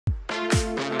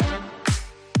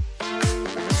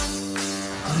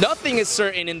Nothing is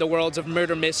certain in the world of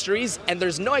murder mysteries, and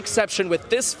there's no exception with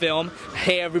this film.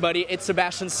 Hey everybody, it's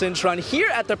Sebastian Cintron here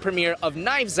at the premiere of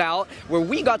Knives Out, where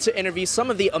we got to interview some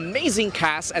of the amazing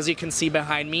cast, as you can see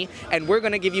behind me, and we're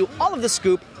going to give you all of the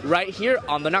scoop right here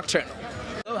on The Nocturnal.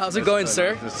 Hello, how's it going,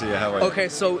 sir? Good to see you. How are you? Okay,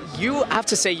 so you have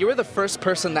to say you were the first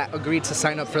person that agreed to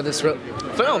sign up for this film,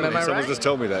 am I right? Someone just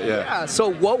told me that, yeah. Yeah,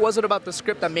 so what was it about the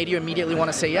script that made you immediately want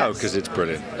to say yes? Oh, because it's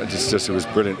brilliant.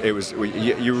 It was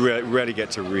brilliant. You rarely get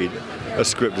to read a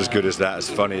script as good as that, as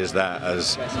funny as that,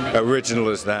 as original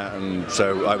as that, and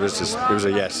so it was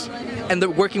a yes. And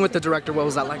working with the director, what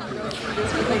was that like for you?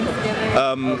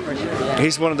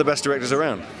 He's one of the best directors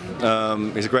around.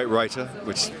 He's a great writer,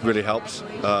 which really helps.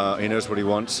 He knows what he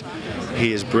wants.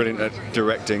 He is brilliant at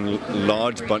directing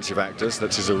large bunch of actors.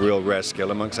 That is a real rare skill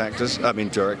amongst directors. I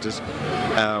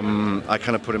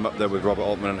kind of put him up there with Robert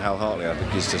Altman and Hal Hartley. I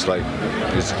think he's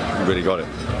really got it.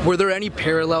 Were there any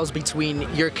parallels between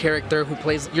your character,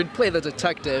 you play the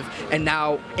detective, and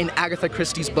now in Agatha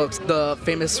Christie's books, the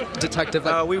famous detective?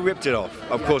 We ripped it off.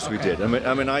 Of course we did. I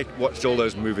mean, I watched all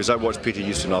those movies. I watched Peter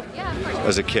Ustinov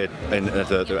as a kid in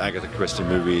the Agatha Christie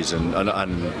movies and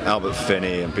Albert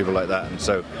Finney and people like that, and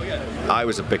so I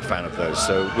was a big fan of those.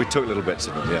 So we took little bits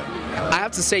of them, yeah. I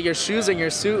have to say, your shoes and your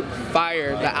suit,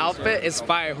 fire. The outfit is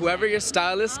fire. Whoever your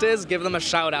stylist is, give them a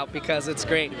shout out because it's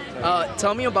great.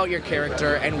 Tell me about your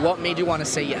character and what made you want to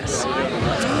say yes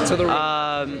to the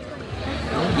role.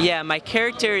 Yeah, my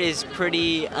character is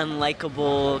pretty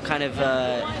unlikable, kind of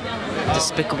a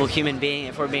despicable human being,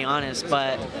 if we're being honest,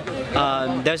 but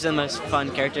those are the most fun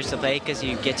characters to play because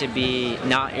you get to be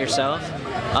not yourself.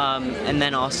 And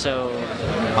then also,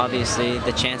 obviously,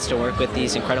 the chance to work with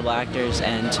these incredible actors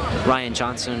and Rian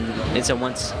Johnson, it's a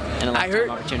once-in-a-lifetime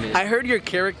opportunity. I heard your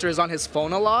character is on his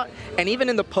phone a lot, and even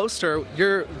in the poster,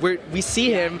 we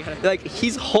see him, like,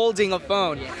 he's holding a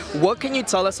phone. What can you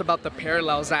tell us about the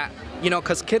parallels that,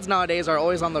 because kids nowadays are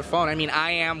always on their phone. I mean,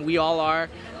 I am, we all are.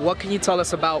 What can you tell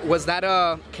us about, was that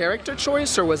a character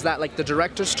choice or was that like the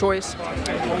director's choice?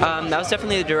 That was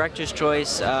definitely the director's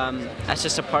choice. That's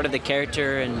just a part of the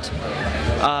character, and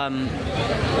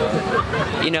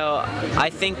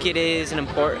I think it is an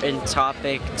important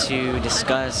topic to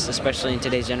discuss, especially in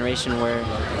today's generation where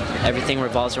everything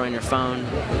revolves around your phone.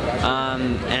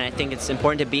 And I think it's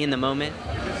important to be in the moment.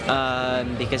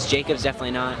 Because Jacob's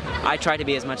definitely not. I try to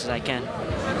be as much as I can.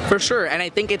 For sure, and I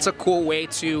think it's a cool way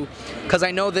to, because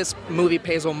I know this movie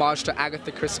pays homage to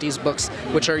Agatha Christie's books,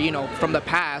 which are, from the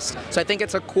past, so I think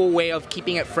it's a cool way of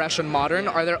keeping it fresh and modern.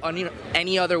 Are there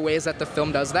any other ways that the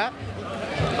film does that?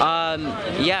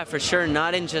 Yeah, for sure,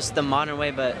 not in just the modern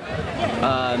way, but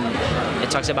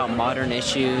it talks about modern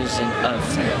issues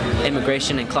of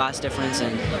immigration and class difference,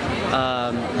 and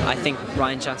I think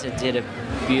Rian Johnson did a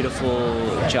beautiful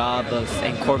job of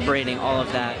incorporating all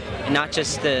of that, and not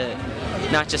just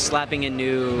slapping a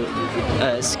new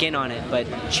skin on it, but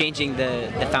changing the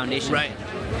foundation. Right.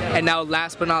 And now,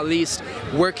 last but not least,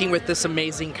 working with this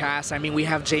amazing cast. I mean, we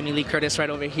have Jamie Lee Curtis right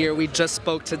over here. We just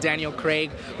spoke to Daniel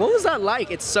Craig. What was that like?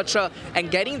 It's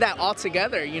and getting that all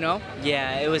together,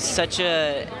 Yeah, it was such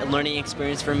a learning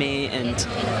experience for me, and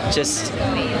just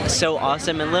so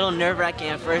awesome and a little nerve-wracking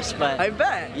at first, but I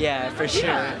bet. Yeah, for sure.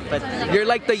 Yeah. But you're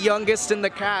like the youngest in the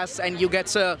cast, and you get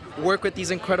to work with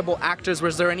these incredible actors.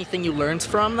 Was there anything you learned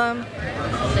from them?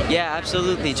 Yeah,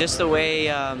 absolutely. Just the way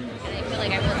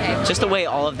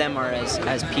all of them are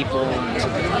as people.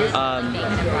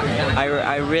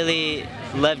 I really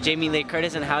love Jamie Lee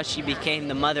Curtis and how she became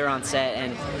the mother on set,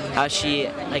 and how she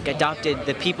adopted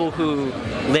the people who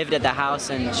lived at the house,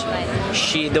 and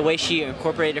the way she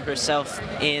incorporated herself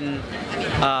in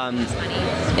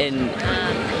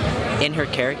her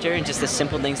character and just the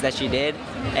simple things that she did.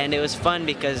 And it was fun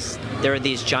because there were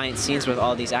these giant scenes with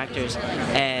all these actors,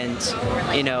 and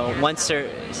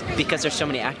because there's so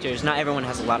many actors, not everyone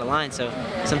has a lot of lines, so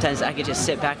sometimes I could just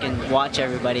sit back and watch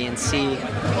everybody and see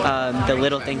the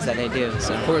little things that they do.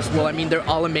 So. Of course. Well, I mean, they're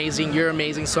all amazing. You're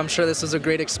amazing, so I'm sure this is a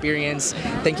great experience.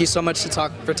 Thank you so much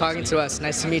for talking to us.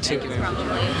 Nice to meet you. Thank you very much.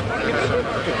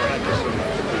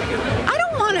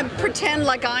 Pretend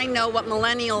like I know what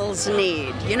millennials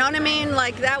need. You know what I mean?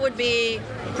 Like, that would be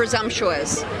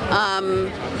presumptuous.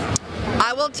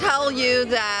 I will tell you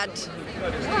that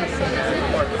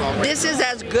this is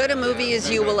as good a movie as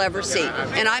you will ever see.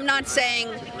 And I'm not saying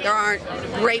there aren't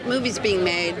great movies being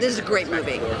made. This is a great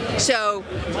movie. So,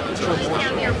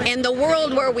 in the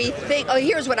world where we think,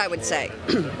 here's what I would say.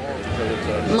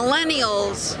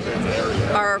 Millennials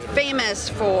are famous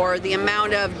for the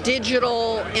amount of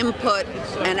digital input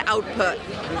and output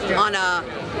on a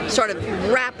sort of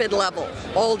rapid level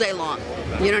all day long.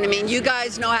 You know what I mean? You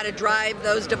guys know how to drive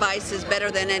those devices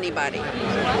better than anybody.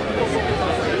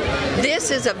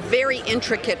 This is a very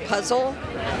intricate puzzle,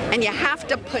 and you have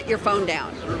to put your phone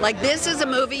down. Like, this is a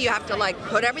movie you have to like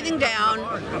put everything down,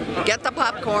 get the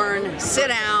popcorn, sit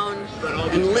down,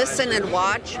 and listen and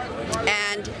watch,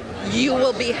 and you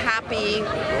will be happy,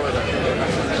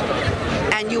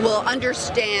 and you will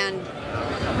understand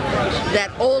that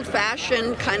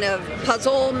old-fashioned kind of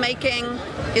puzzle making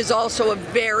is also a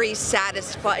very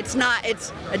satisfying.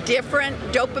 It's a different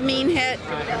dopamine hit,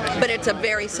 but it's a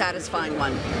very satisfying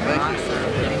one.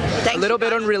 A little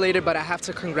bit unrelated, but I have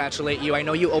to congratulate you. I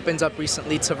know you opened up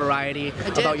recently to Variety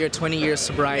about your 20-year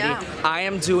sobriety. Yeah. I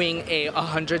am doing a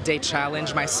 100-day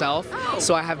challenge myself,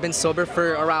 so I have been sober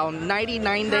for around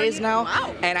 99 days now,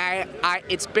 and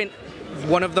it's been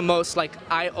one of the most like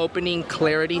eye-opening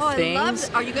clarity things. I love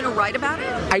it. Are you going to write about it?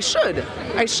 I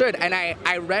should, and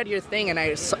I read your thing, and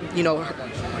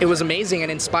it was amazing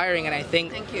and inspiring, and I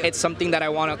think it's something that I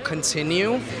want to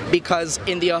continue, because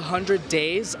in the 100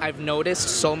 days I've noticed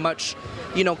so much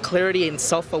clarity and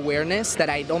self-awareness that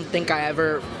I don't think I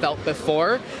ever felt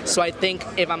before. So I think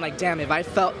if I'm like, damn, if I've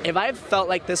felt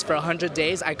like this for 100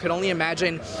 days, I could only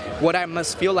imagine what I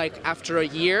must feel like after a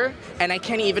year, and I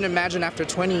can't even imagine after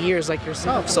 20 years like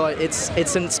yourself. So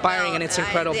it's inspiring and it's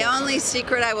incredible. The only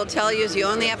secret I will tell you is you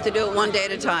only have to do it one day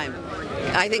at a time.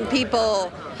 I think people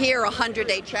hear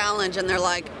 100-day challenge and they're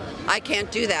like, I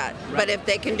can't do that. Right. But if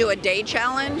they can do a day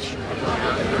challenge,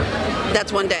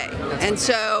 that's one day. And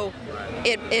so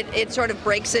it sort of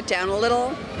breaks it down a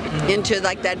little into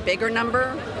like that bigger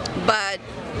number. But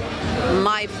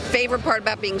my favorite part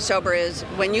about being sober is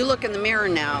when you look in the mirror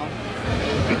now,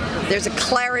 there's a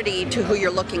clarity to who you're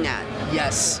looking at.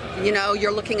 Yes.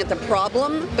 You're looking at the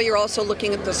problem, but you're also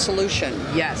looking at the solution.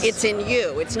 Yes. It's in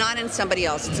you. It's not in somebody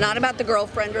else. It's not about the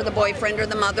girlfriend or the boyfriend or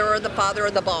the mother or the father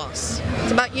or the boss.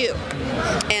 It's about you.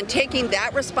 And taking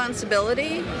that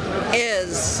responsibility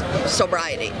is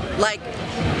sobriety. Like,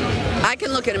 I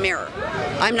can look in a mirror.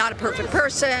 I'm not a perfect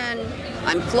person.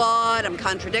 I'm flawed. I'm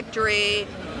contradictory.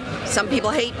 Some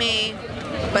people hate me,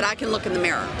 but I can look in the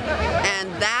mirror. And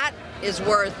that is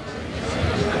worth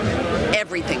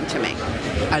everything to me.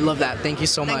 I love that. Thank you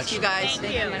so Thanks, much. you guys.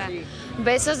 Thank you.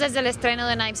 Besos desde el estreno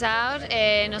de Knives Out.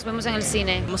 Nos vemos en el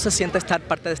cine. ¿Cómo se siente estar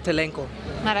parte de este elenco?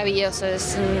 Maravilloso,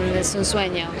 es un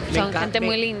sueño. Son gente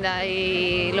muy linda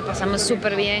y lo pasamos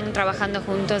súper bien trabajando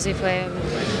juntos y fue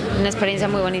una experiencia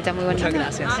muy bonita, muy bonita.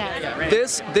 Muchas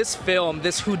gracias. This film,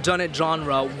 this whodunit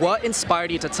genre, what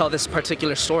inspired you to tell this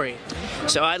particular story?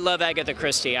 So I love Agatha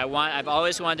Christie. I've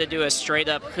always wanted to do a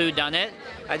straight-up whodunit.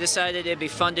 I decided it'd be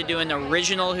fun to do an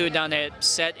original whodunit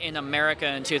set in America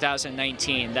in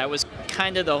 2019. That was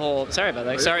kind of the whole. Sorry about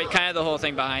that. Sorry, kind of the whole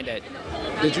thing behind it.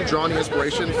 Did you draw any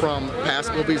inspiration from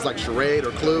past movies like Charade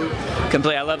or Clue?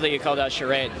 Completely. I love that you called out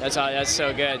Charade. That's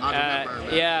so good.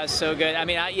 Yeah, so good. I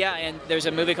mean, and there's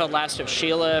a movie called Last of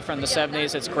Sheila from the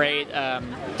 70s. It's great.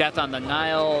 Death on the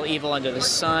Nile, Evil Under the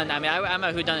Sun. I mean, I'm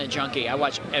a whodunit junkie. I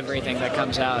watch everything that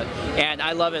comes out, and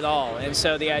I love it all. And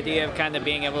so the idea of kind of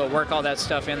being able to work all that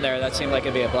stuff in there, that seemed like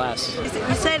it'd be a blast.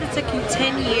 You said it took you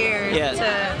 10 years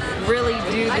to really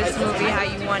do this movie how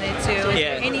you wanted to. Is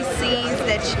there any scenes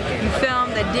that you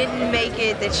filmed that didn't make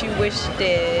it that you wish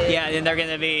did? Yeah, and they're going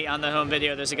to be on the home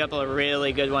video. There's a couple of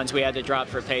really good ones we had to drop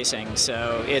for pacing,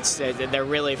 so they're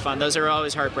really fun. Those are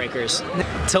always heartbreakers.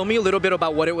 Tell me a little bit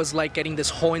about what it was like getting this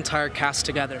whole entire cast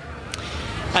together.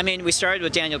 I mean, we started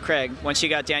with Daniel Craig. Once you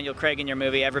got Daniel Craig in your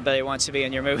movie, everybody wants to be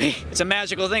in your movie. It's a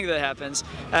magical thing that happens.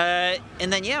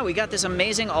 And then, we got this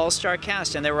amazing all-star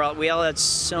cast, and we all had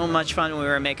so much fun when we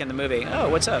were making the movie. Oh,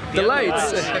 what's up? The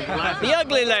lights. The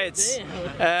ugly lights.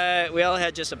 We all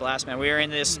had just a blast, man. We were in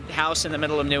this house in the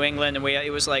middle of New England, and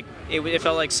it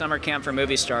felt like summer camp for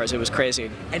movie stars. It was crazy.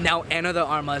 And now Ana de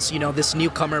Armas, this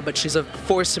newcomer, but she's a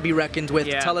force to be reckoned with.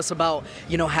 Yeah. Tell us about,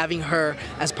 having her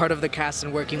as part of the cast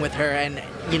and working with her, and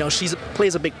she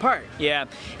plays a big part. Yeah,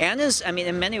 Anna's,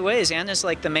 in many ways, Anna's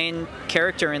like the main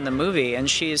character in the movie, and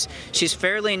she's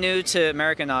fairly new to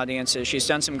American audiences. She's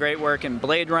done some great work in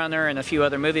Blade Runner and a few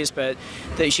other movies, but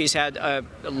she's had a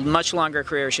much longer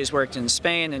career. She's worked in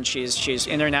Spain, and she's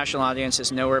international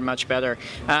audiences know her much better.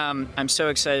 I'm so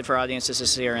excited for audiences to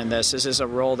see her in this. This is a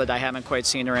role that I haven't quite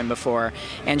seen her in before,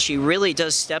 and she really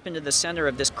does step into the center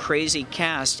of this crazy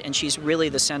cast, and she's really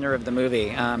the center of the movie,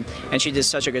 and she did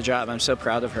such a good job. I'm so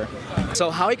proud of her. So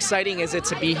how exciting is it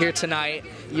to be here tonight?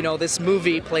 This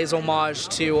movie plays homage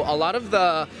to a lot of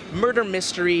the murder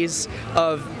mysteries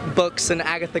of books and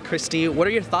Agatha Christie. What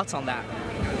are your thoughts on that?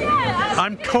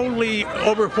 I'm totally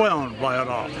overwhelmed by it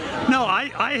all. No,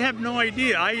 I have no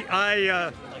idea.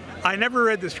 I never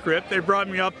read the script. They brought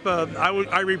me up.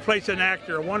 I replaced an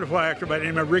actor, a wonderful actor by the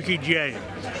name of Ricky Jaeden,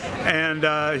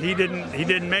 and he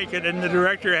didn't make it. And the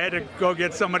director had to go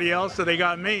get somebody else, so they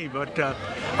got me. But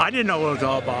I didn't know what it was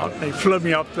all about. They flew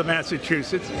me up to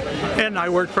Massachusetts, and I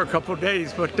worked for a couple of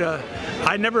days. But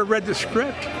I never read the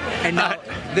script. And now,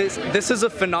 this is a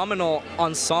phenomenal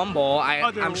ensemble.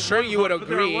 I'm sure you would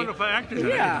agree. They're wonderful actors.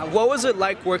 Yeah. What was it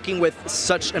like working with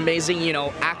such amazing,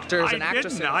 actors and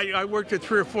actresses? I worked with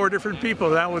 3 or 4 different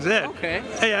people. That was it. Okay.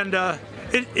 And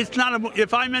it's not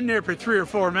if I'm in there for 3 or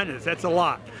 4 minutes, that's a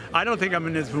lot. I don't think I'm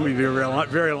in this movie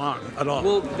very long at all.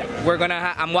 Well,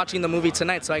 I'm watching the movie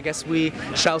tonight, so I guess we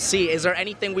shall see. Is there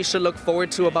anything we should look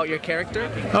forward to about your character?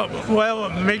 Oh, well,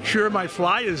 make sure my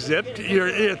fly is zipped.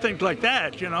 Things like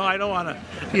that. I don't want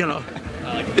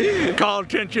to, call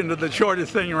attention to the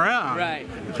shortest thing around. Right.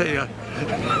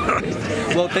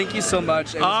 Well, thank you so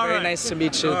much. It was very nice to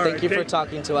meet you. Thank you for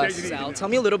talking to us. Sal, tell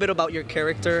me a little bit about your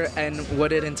character and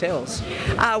what it entails.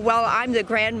 Well, I'm the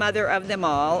grandmother of them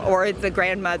all, or the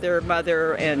grandmother,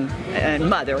 mother, and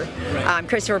mother. I'm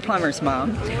Christopher Plummer's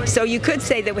mom. So you could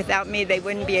say that without me, they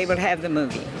wouldn't be able to have the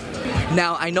movie.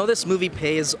 Now, I know this movie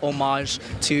pays homage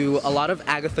to a lot of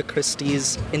Agatha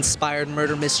Christie's inspired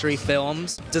murder mystery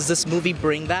films. Does this movie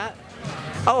bring that?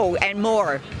 Oh, and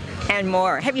more. And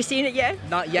more. Have you seen it yet?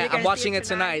 Not yet. I'm watching it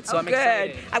tonight, so I'm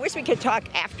excited. Good. I wish we could talk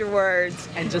afterwards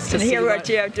and just to hear what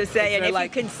you have to say, and if you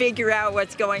can figure out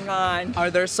what's going on.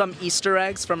 Are there some Easter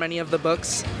eggs from any of the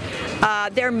books?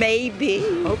 There may be.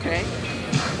 Okay.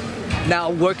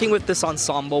 Now, working with this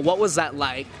ensemble, what was that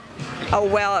like? Oh,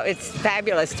 well, it's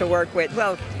fabulous to work with.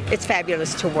 Well, it's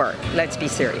fabulous to work, let's be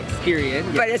serious. Period.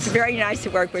 But it's very nice to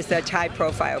work with such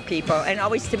high-profile people and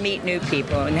always to meet new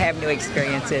people and have new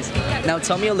experiences. Now,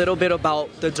 tell me a little bit about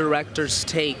the director's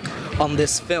take on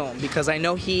this film, because I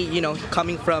know he,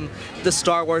 coming from the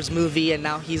Star Wars movie and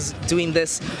now he's doing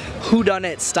this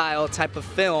whodunit style type of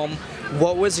film.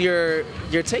 What was your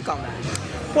take on that?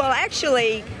 Well,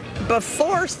 actually,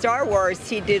 before Star Wars,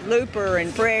 he did Looper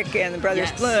and Brick and the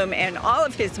Brothers Bloom, and all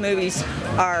of his movies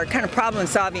are kind of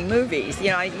problem-solving movies.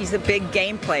 He's a big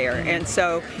game player, and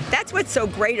so that's what's so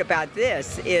great about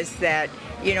this is that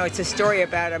it's a story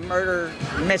about a murder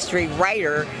mystery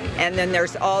writer, and then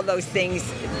there's all those things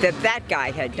that guy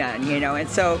had done, and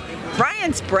so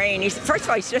Brian's brain, first of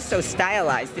all, he's just so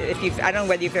stylized. I don't know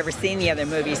whether you've ever seen the other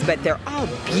movies, but they're all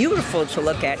beautiful to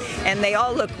look at, and they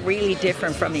all look really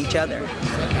different from each other.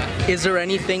 Is there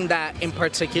anything that in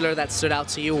particular that stood out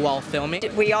to you while filming?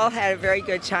 We all had a very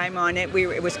good time on it.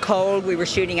 It was cold. We were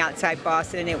shooting outside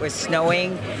Boston. It was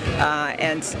snowing,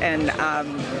 and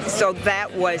so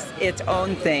that was its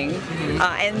own thing.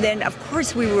 And then, of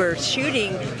course, we were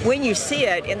shooting, when you see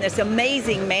it, in this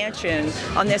amazing mansion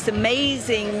on this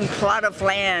amazing plot of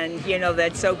land,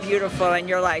 that's so beautiful, and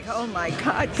you're like, oh my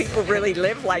God, people really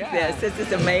live like this. This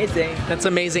is amazing. That's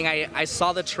amazing. I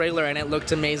saw the trailer and it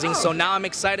looked amazing. So now I'm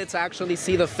excited to actually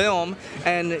see the film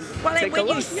and take a look. When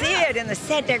you see it and the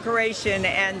set decoration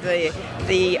and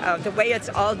the way it's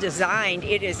all designed,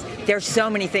 there's so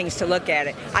many things to look at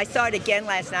it. I saw it again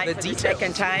last night for the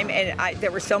second time, and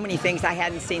there were so many things I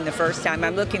hadn't seen the first time.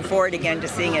 I'm looking forward again to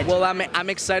seeing it. Well, I'm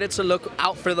excited to look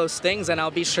out for those things, and I'll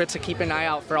be sure to keep an eye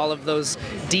out for all of those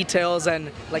details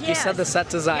and, like you said, the set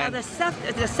design. Yeah,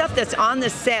 the stuff that's on the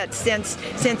set, since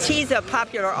he's a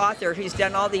popular author who's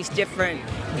done all these different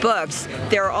books,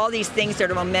 there are all these things that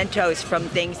are mementos from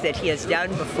things that he has done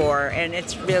before, and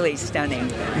it's really stunning.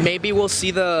 Maybe we'll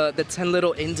see the 10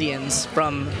 little Indians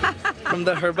from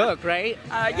her book, right?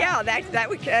 Yeah, that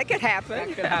could happen.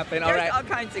 That could happen. All right. There's all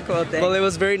kinds of cool things. Well, it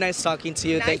was very nice talking to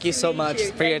you. Nice Thank you so much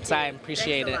for your time.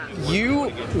 Appreciate it.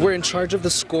 You were in charge of the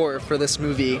score for this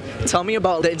movie. Tell me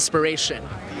about the inspiration.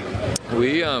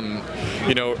 We,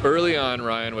 early on,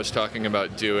 Ryan was talking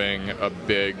about doing a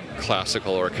big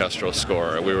classical orchestral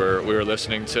score. We were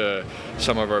listening to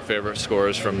some of our favorite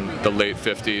scores from the late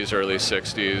 50s, early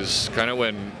 60s, kind of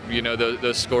when,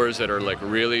 those scores that are like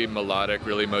really melodic,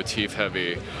 really motif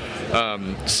heavy.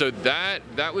 So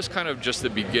that was kind of just the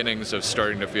beginnings of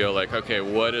starting to feel like, okay,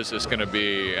 what is this going to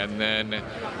be? And then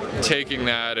taking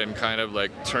that and kind of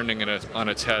like turning it on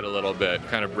its head a little bit,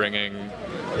 kind of bringing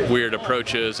weird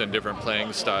approaches and different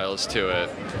playing styles to it.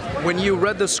 When you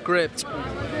read the script,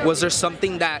 was there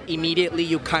something that immediately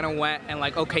you kind of went and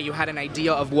like, okay, you had an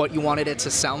idea of what you wanted it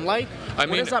to sound like? What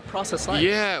is that process like?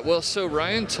 Yeah, well, so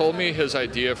Ryan told me his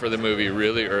idea for the movie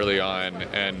really early on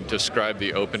and described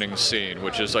the opening scene,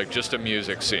 which is like just a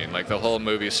music scene. Like the whole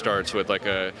movie starts with like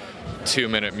a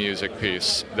 2-minute music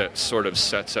piece that sort of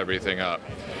sets everything up.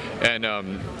 And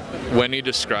when he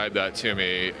described that to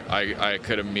me, I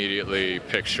could immediately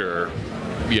picture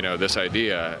you know, this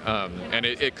idea, and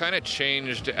it kind of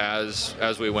changed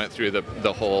as we went through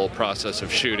the whole process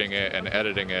of shooting it and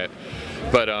editing it.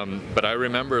 But I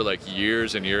remember like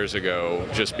years and years ago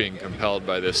just being compelled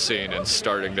by this scene and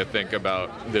starting to think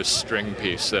about this string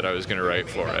piece that I was going to write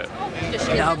for it.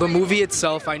 Now the movie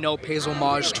itself, I know, pays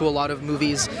homage to a lot of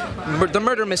movies, the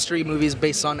murder mystery movies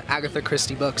based on Agatha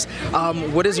Christie books.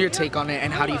 What is your take on it,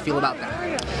 and how do you feel about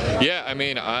that? Yeah, I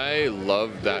mean, I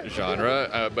love that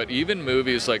genre, but even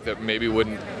movies like that maybe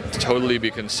wouldn't totally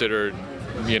be considered,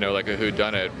 you know, like a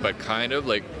whodunit, but kind of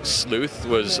like Sleuth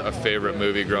was a favorite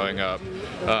movie growing up.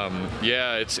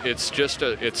 Yeah,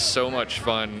 it's so much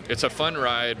fun. It's a fun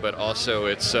ride, but also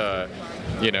it's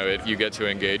you know, you get to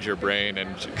engage your brain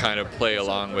and kind of play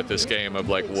along with this game of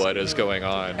like what is going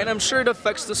on. And I'm sure it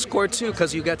affects the score too,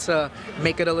 because you get to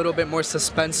make it a little bit more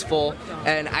suspenseful.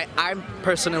 And I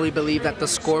personally believe that the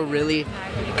score really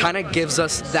kind of gives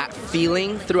us that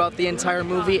feeling throughout the entire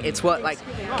movie. It's what like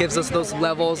gives us those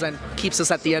levels and keeps us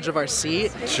at the edge of our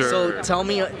seat. Sure. So tell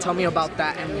me about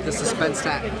that and the suspense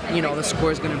that, you know, the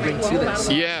score is going to bring to this.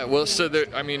 Yeah, well, so there,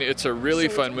 I mean, it's a really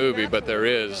fun movie, but there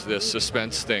is this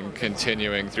suspense thing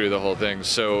continuing through the whole thing.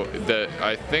 So that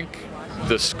I think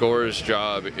the score's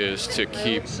job is to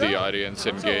keep the audience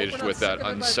engaged with that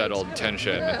unsettled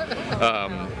tension,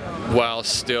 while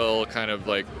still kind of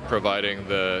like providing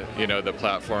the, you know, the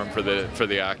platform for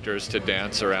the actors to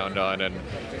dance around on and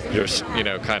just, you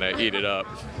know, kind of eat it up.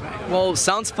 Well,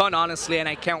 sounds fun, honestly, and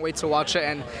I can't wait to watch it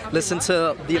and listen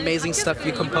to the amazing stuff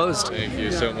you composed. Thank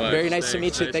you so much. Very nice to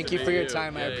meet you. Nice Thank to you for meet your you.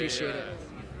 time. I appreciate it.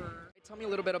 Tell me a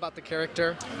little bit about the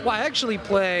character. Well, I actually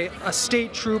play a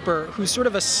state trooper who's sort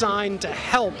of assigned to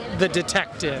help the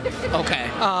detective. Okay.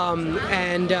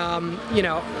 You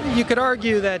know, you could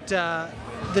argue that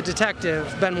the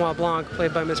detective, Benoit Blanc,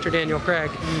 played by Mr. Daniel Craig,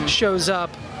 shows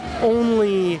up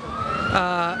only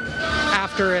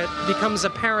after it becomes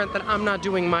apparent that I'm not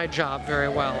doing my job very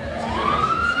well.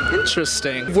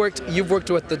 Interesting. You've worked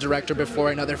with the director before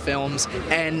in other films,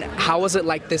 and how was it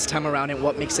like this time around, and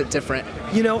what makes it different?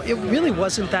 You know, it really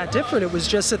wasn't that different. It was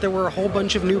just that there were a whole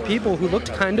bunch of new people who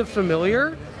looked kind of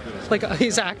familiar, like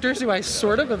these actors who I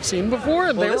sort of have seen before.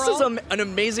 And well, this is an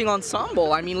amazing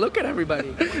ensemble. I mean, look at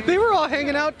everybody. They were all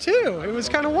hanging out too. It was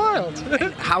kind of wild.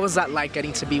 And how was that like,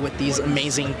 getting to be with these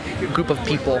amazing group of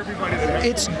people?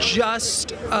 It's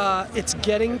just, it's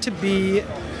getting to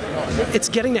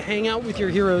hang out with your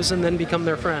heroes and then become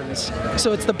their friends.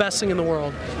 So it's the best thing in the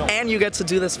world. And you get to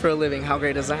do this for a living. How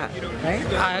great is that? Right?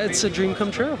 It's a dream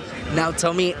come true. Now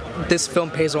tell me, this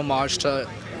film pays homage to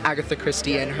Agatha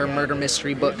Christie and her murder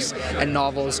mystery books and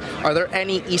novels. Are there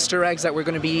any Easter eggs that we're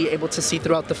going to be able to see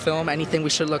throughout the film? Anything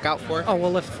we should look out for? Oh,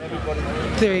 well, if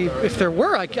there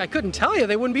were, I couldn't tell you.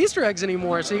 They wouldn't be Easter eggs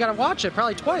anymore, so you got to watch it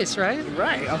probably twice, right?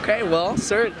 Right. Okay. Well,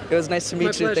 sir, it was nice to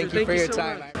meet you. Thank you for your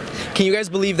time. Can you guys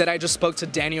believe that I just spoke to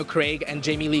Daniel Craig and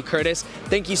Jamie Lee Curtis?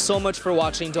 Thank you so much for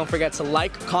watching. Don't forget to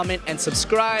like, comment, and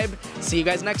subscribe. See you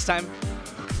guys next time.